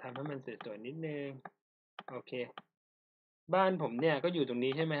วผมทำให้มันสวยๆนิดนึงโอเคบ้านผมเนี่ยก็อยู่ตรง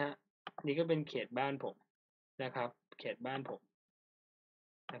นี้ใช่ไหมฮะนี่ก็เป็นเขตบ้านผมนะครับเขตบ้านผม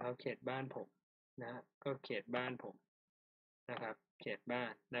นะครับเขตบ้านผมนะฮะก็เขตบ้านผมนะครับเขตบ้า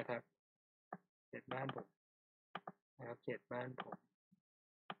นนะครับเขตบ้านผมนะครับเขตบ้านผม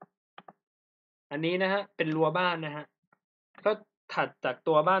อันนี้นะฮะเป็นรั้วบ้านนะฮะก็ถัดจาก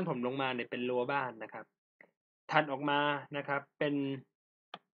ตัวบ้านผมลงมาเนี่ยเป็นรั้วบ้านนะครับถัดออกมานะครับเ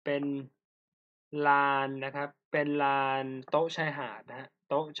ป็นลานนะครับเป็นลานโต๊ะชายหาดนะฮะ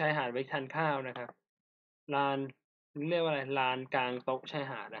โต๊ะชายหาดไว้ทานข้าวนะครับลานเรียกว่าอะไรลานกลางโต๊ะชาย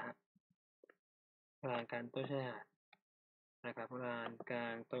หาดนะฮะลานกลางโต๊ะชายหาดนะครับลานกลา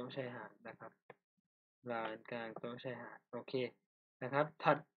งโต๊ะชายหาดนะครับลานกลางโต๊ะชายหาดโอเคนะครับ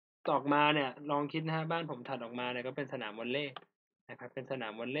ถัดออกมาเนี่ยลองคิดนะฮะบ้านผมถัดออกมาเนี่ยก็เป็นสนามวอลเลย์นะครับเป็นสนา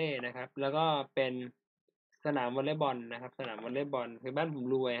มวอลเลย์นะครับแล้วก็เป็นสนามวอลเลย์บอลนะครับสนามวอลเลย์บอลคือบ้านผม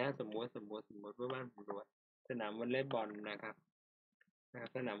รวยฮะสมมติว่าบ้านผมรวยสนามวอลเลย์บอลนะครับ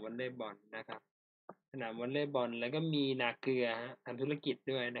สนามวอลเลย์บอลนะครับสนามวอลเลย์บอลแล้วก็มีนาเกลือฮะทำธุรกิจ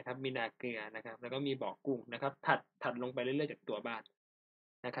ด้วยนะครับมีนาเกลือนะครับแล้วก็มีบ่อกุ้งนะครับถัดลงไปเรื่อยๆจากตัวบ้าน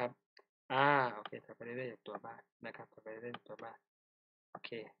นะครับโอเคถัดไปเรื่อยๆจากตัวบ้านนะครับถัดไปเรื่อยๆจากตัวบ้านโอเ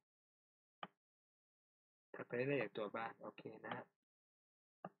คถัดไปเรื่อยๆจากตัวบ้านโอเคนะฮะ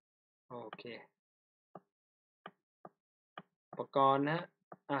โอเคอุปกรณ์นะ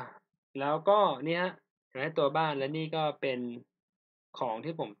ฮะแล้วก็นี่ฮะอย่างตัวบ้านและนี่ก็เป็นของ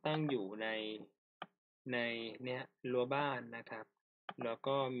ที่ผมตั้งอยู่ในเนี่ยรั้วบ้านนะครับแล้ว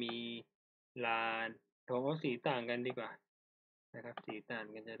ก็มีลานผมเอาสีต่างกันดีกว่านะครับสีต่าง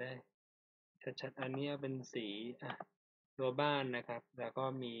กันจะได้ชัดๆอันนี้เป็นสีรั้วบ้านนะครับแล้วก็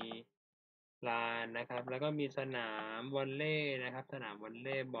มีลานนะครับแล้วก็มีสนามวอลเลย์นะครับสนามวอลเล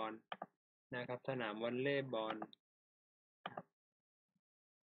ย์บอลนะครับสนามวอลเลย์บอล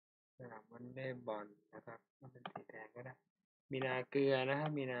สนามวอลเลย์บอลนะครับเป็นสีแดงก็ได้มีนาเกลือนะครับ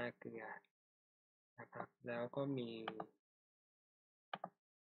มีนาเกลือนะครับแล้วก็มี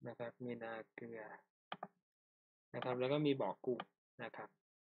นะครับมีนาเกลือนะครับแล้วก็มีบ่อกุ้งนะครับ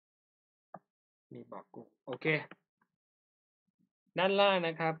มีบ่อกุ้งโอเคด้านล่าง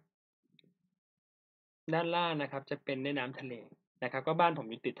นะครับจะเป็นแม่น้ำทะเลนะครับก็บ้านผม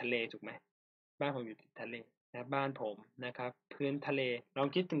อยู่ติดทะเลถูกไหมบ้านผมอยู่ติดทะเลนะบ้านผมนะครับพื้นทะเลลอง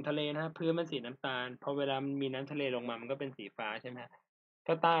คิดถึงทะเลนะพื้นมันสีน้ำตาลพอเวลามีน้ำทะเลลงมามันก็เป็นสีฟ้าใช่ไหม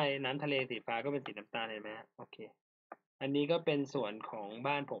ก็ใต้น้ำทะเลสีฟ้าก็เป็นสีน้ำตาลเห็นไหมโอเคอันนี้ก็เป็นส่วนของ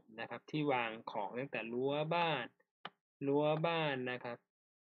บ้านผมนะครับที่วางของตั้งแต่รั้วบ้านนะครับ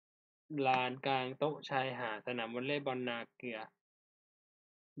ลานกลางโต๊ะชายหาดสนามวอลเลย์บอลนาเกลือ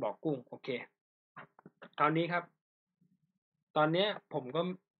บ่อกุ้งโอเคคราวนี้ครับตอนเนี้ยผมก็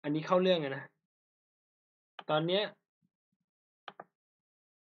อันนี้เข้าเรื่องนะตอนเนี้ย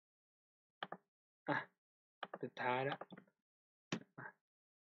สุดท้ายแล้ว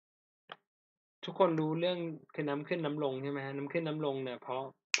ทุกคนรู้เรื่องคือน้ำขึ้นน้ำลงใช่ไหมฮะน้ำขึ้นน้ำลงเนี่ยเพราะ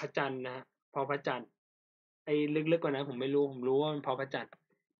พระจันทร์นะฮะเพราะพระจันทร์ไอ้ลึกๆกว่านั้นผมไม่รู้ผมรู้ว่ามันเพราะพระจันทร์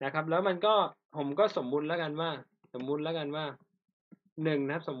นะครับแล้วมันก็ผมก็สมมุติแล้วกันว่าหนึ่งน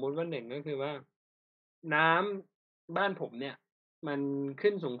ะครับสมมุติว่าหนึ่งก็คือว่า น้ำบ้านผมเนี่ยมัน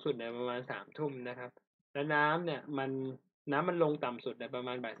ขึ้นสูงสุดในประมาณ3 ทุ่มนะครับแล้วน้ำเนี่ยมันลงต่ำสุดในประม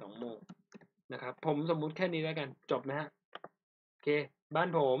าณบ่าย2 โมงนะครับผมสมมุติแค่นี้แล้วกันจบนะฮะโอเคบ้าน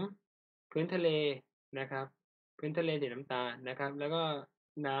ผมพื้นทะเลนะครับพื้นทะเลสีน้ำตาลนะครับแล้วก็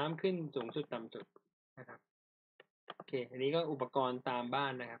น้ำขึ้นสูงสุดต่ำสุดนะครับโอเคอันนี้ก็อุปกรณ์ตามบ้า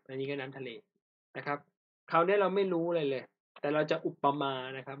นนะครับอันนี้ก็น้ำทะเลนะครับคราวนี้เราไม่รู้อะไรเลยแต่เราจะอุปมา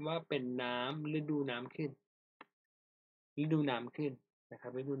นะครับว่าเป็นน้ำฤดูน้ำขึ้นฤดูน้ำขึ้นนะครั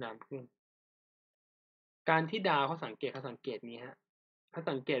บฤดูน้ำขึ้นการที่ดาวเขาสังเกตนี้ฮะเขา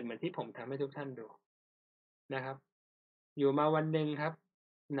สังเกตเหมือนที่ผมทำให้ทุกท่านดูนะครับอยู่มาวันหนึ่งครับ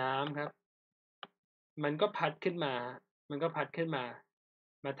น้ำครับมันก็พัดขึ้นมามันก็พัดขึ้นมา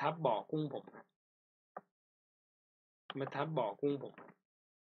มาทับบ่อกุ้งผมครับมาทับบ่อกุ้งผม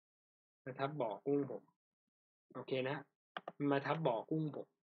มาทับบ่อกุ้งผมโอเคนะมาทับบ่อกุ้งผม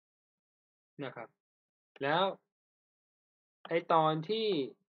นะครับแล้วไอตอนที่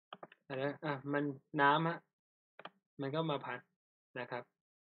อะไรมันน้ำฮะมันก็มาพัดนะครับ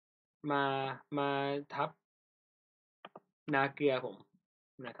มามาทับนาเกลือผม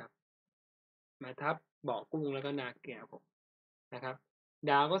นะครับมาทับบ่อกุ้งแล้วก็นาเกลือผมนะครับ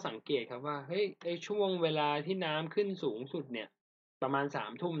ดาวก็สังเกตครับว่าเฮ้ยไอช่วงเวลาที่น้ำขึ้นสูงสุดเนี่ยประมาณ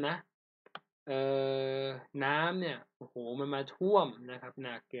3 ทุ่มนะเอ่อน้ำเนี่ยโอ้โหมันมาท่วมนะครับน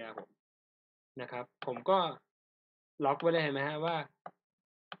าเกลือผมนะครับผมก็ล็อกไว้เลยเห็นไหมฮะว่า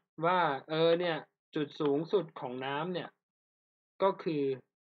เนี่ยจุดสูงสุดของน้ำเนี่ยก็คือ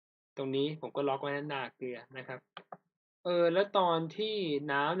ตรงนี้ผมก็ล็อกไว้ที่นาเกลือนะครับแล้วตอนที่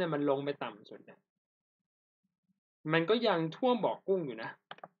น้ำเนี่ยมันลงไปต่ำสุดเนี่ยมันก็ยังท่วมบ่อกุ้งอยู่นะ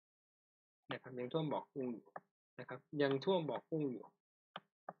ครับยังท่วมบ่อกุ้งอยู่นะครับยังท่วมบ่อกุ้งอยู่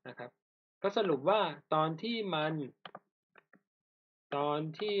นะครับก็สรุปว่าตอนที่มันตอน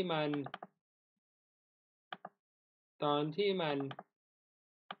ที่มันตอนที่มัน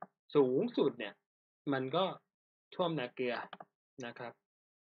สูงสุดเนี่ยมันก็ท่วมนาเกลือนะครับ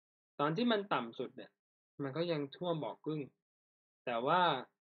ตอนที่มันต่ำสุดเนี่ยมันก็ยังท่วมบ่อกุ้งแต่ว่า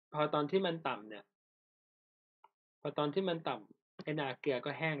พอตอนที่มันต่ำเนี่ยพอตอนที่มันต่ำไอ้นาเกลือ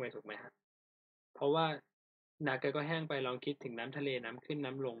ก็แห้งไปถูกไหมฮะเพราะว่านาเกลือก็แห้งไปลองคิดถึงน้ำทะเลน้ำขึ้น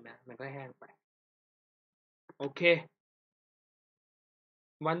น้ำลงนะมันก็แห้งไปโอเค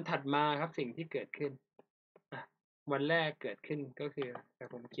วันถัดมาครับสิ่งที่เกิดขึ้นวันแรกเกิดขึ้นก็คือแต่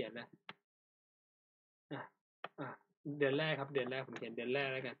ผมเขียนนะอ่ะอ่ะเดือนแรกครับเดือนแรกผมเขียนเดือนแรก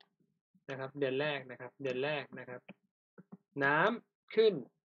แล้วกันนะครับเดือนแรกนะครับเดือนแรกนะครับน้ำขึ้น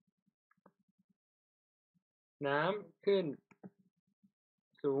น้ำขึ้น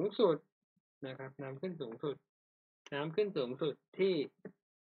สูงสุดนะครับน้ำขึ้นสูงสุดน้ำขึ้นสูงสุดที่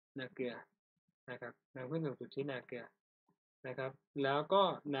นาเกลือนะครับน้ำขึ้นสูงสุดที่นาเกลือนะครับแล้วก็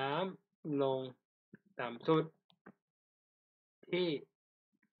น้ำลงต่ำสุดที่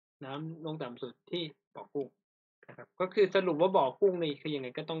น้ำลงต่ำสุดที่บ่อกุ้งนะครับก็คือสรุปว่าบ่อกุ้งนี่คือยังไง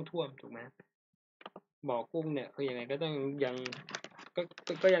ก็ต้องท่วมถูกไหมบ่อกุ้งเนี่ยคือยังไงก็ต้องยัง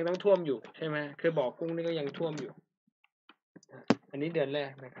ก็ยังต้องท่วมอยู่ใช่ไหมคือบ่อกุ้งนี่ก็ยังท่วมอยู่อันนี้เดือนแร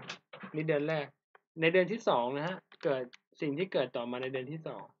กนะครับนี่เดือนแรกในเดือนที่2นะฮะเกิดสิ่งที่เกิดต่อมาในเดือนที่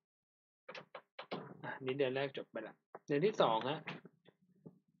2นี่เดือนแรกจบไปละเดือนที่2ฮะ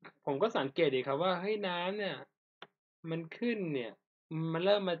ผมก็สังเกตดีครับว่าเฮ้ยน้ำเนี่ยมันขึ้นเนี่ยมันเ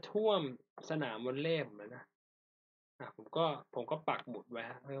ริ่มมาท่วมสนามวอลเลย์ผมแล้วนะผมก็ปักหมุดไว้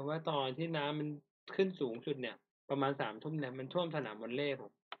ฮะว่าตอนที่น้ำมันขึ้นสูงสุดเนี่ยประมาณ3 ทุ่มเนี่ยมันท่วมสนามวอลเลย์ผ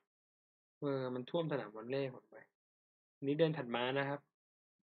มมันท่วมสนามวอลเลย์ผมไปนี้เดือนถัดมานะครับ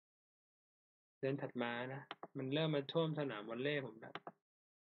เดือนถัดมานะมันเริ่มมาท่วมสนามวอลเลย์ผมแล้ว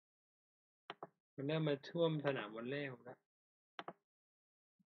มันเริ่มมาท่วมสนามวอลเลย์ผมแล้ว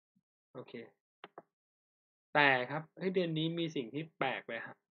โอเคแต่ครับเดือนนี้มีสิ่งที่แปลกไปค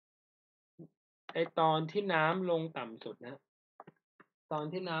รับไอตอนที่น้ำลงต่ำสุดนะตอน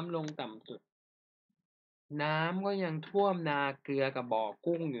ที่น้ำลงต่ำสุดน้ำก็ยังท่วมนาเกลือกับบ่อ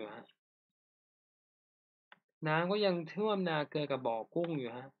กุ้งอยู่ฮะน้ำก็ยังท่วมนาเกลือกับบ่อกุ้งอ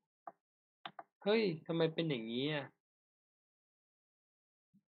ยู่ฮะเฮ้ยทำไมเป็นอย่างนี้อ่ะ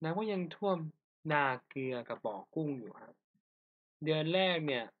น้ำก็ยังท่วมนาเกลือกับบ่อกุ้งอยู่ฮะเดือนแรก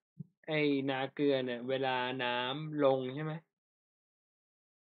เนี่ยไอ้นาเกลือเนี่ยเวลาน้ำลงใช่ไหม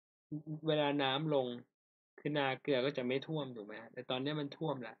เวลาน้ำลงคือนาเกลือก็จะไม่ท่วมถูกไหมฮะแต่ตอนนี้มันท่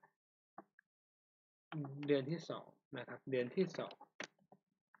วมแล้วเดือนที่2นะครับเดือนที่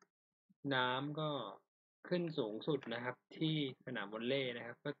2น้ำก็ขึ้นสูงสุดนะครับที่สนามวอลเลย์นะค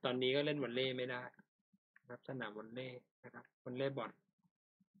รับก็ตอนนี้ก็เล่นวอลเลย์ไม่ได้นะครับสนามวอลเลย์นะครับวอลเลย์บอล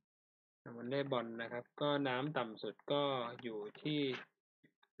สนามวอลเลย์บอลนะครับก็น้ำต่ำสุดก็อยู่ที่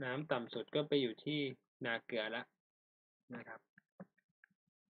น้ำต่ำสุดก็ไปอยู่ที่ นาเกลือแล้วนะครับ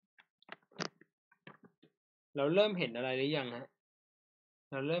เราเริ่มเห็นอะไรหรือยังฮะ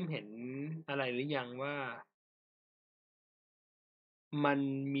เราเริ่มเห็นอะไรหรือยังว่ามัน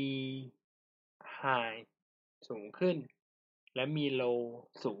มี high สูงขึ้นและมี low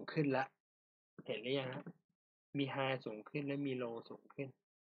สูงขึ้นแล้วเห็นหรือยังฮะมี high สูงขึ้นและมี low สูงขึ้น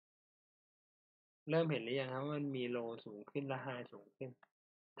เริ่มเห็นหรือยังครับว่ามันมี low สูงขึ้นและ high สูงขึ้น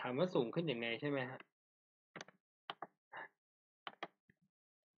ถามว่าสูงขึ้นยังไงใช่ไหมฮะ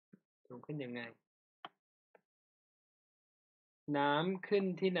สูงขึ้นยังไงน้ำขึ้น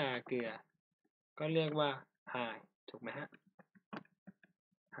ที่นาเกลือก็เรียกว่า high ถูกไหมฮะ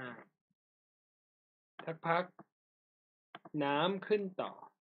high สักพักน้ำขึ้นต่อ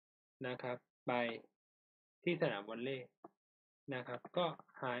นะครับไปที่สนามวอลเลย์นะครับก็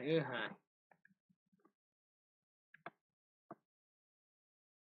higher high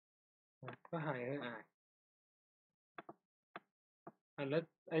ก็ higher high แล้ว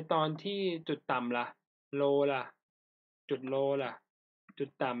ไอตอนที่จุดต่ำล่ะ low ล่ะจุด low ล่ะจุด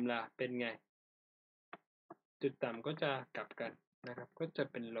ต่ำล่ะเป็นไงจุดต่ำก็จะกลับกันนะครับก็จะ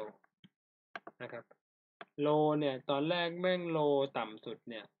เป็น low นะครับ low เนี่ยตอนแรกแม่ง low ต่ำสุด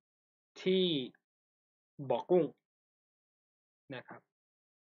เนี่ยที่บ่อกุ้งนะครับ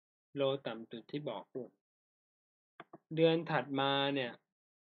low ต่ำสุดที่บ่อกุ้งเดือนถัดมาเนี่ย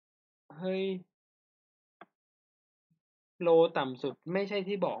เฮ้ยโลต่ำสุดไม่ใช่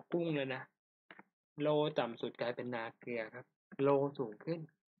ที่บ่อกุ้งเลยนะโลต่ำสุดกลายเป็นนาเกลือครับโลสูงขึ้น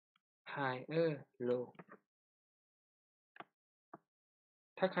higher low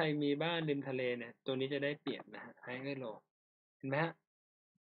ถ้าใครมีบ้านริมทะเลเนี่ยตัวนี้จะได้เปรียบนะฮะ higher low เห็นไหมฮะ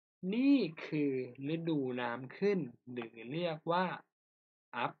นี่คือฤดูน้ำขึ้นหรือเรียกว่า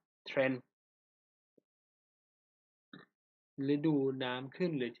up trend ฤดูน้ำขึ้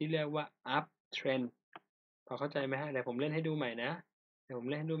นหรือที่เรียกว่า up trend พอเข้าใจไหมฮะเดี๋ยวผมเล่นให้ดูใหม่นะเดี๋ยวผม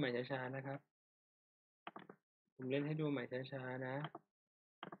เล่นให้ดูใหม่ช้าๆนะครับผมเล่นให้ดูใหม่ช้าๆนะ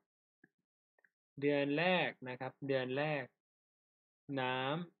เดือนแรกนะครับเดือนแรกน้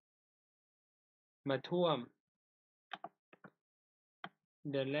ำมาท่วม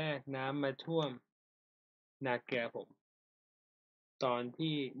เดือนแรกน้ำมาท่วมนาเกลือผมตอน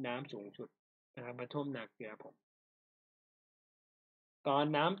ที่น้ำสูงสุดนะครับมาท่วมนาเกลือผมตอน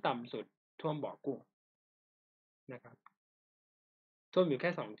น้ำต่ำสุดท่วมบ่อกุ้งนะครับท่วมอยู่แค่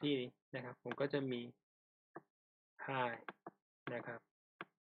2ที่นี้นะครับผมก็จะมี high นะครับ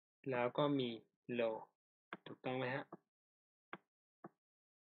แล้วก็มี low ถูกต้องไหมฮะ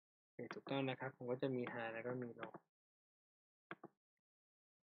ถูกต้องนะครับผมก็จะมี high แล้วก็มี low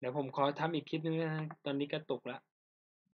เดี๋ยวผมขอทำอีกคลิปนึงนะตอนนี้กระตุกละ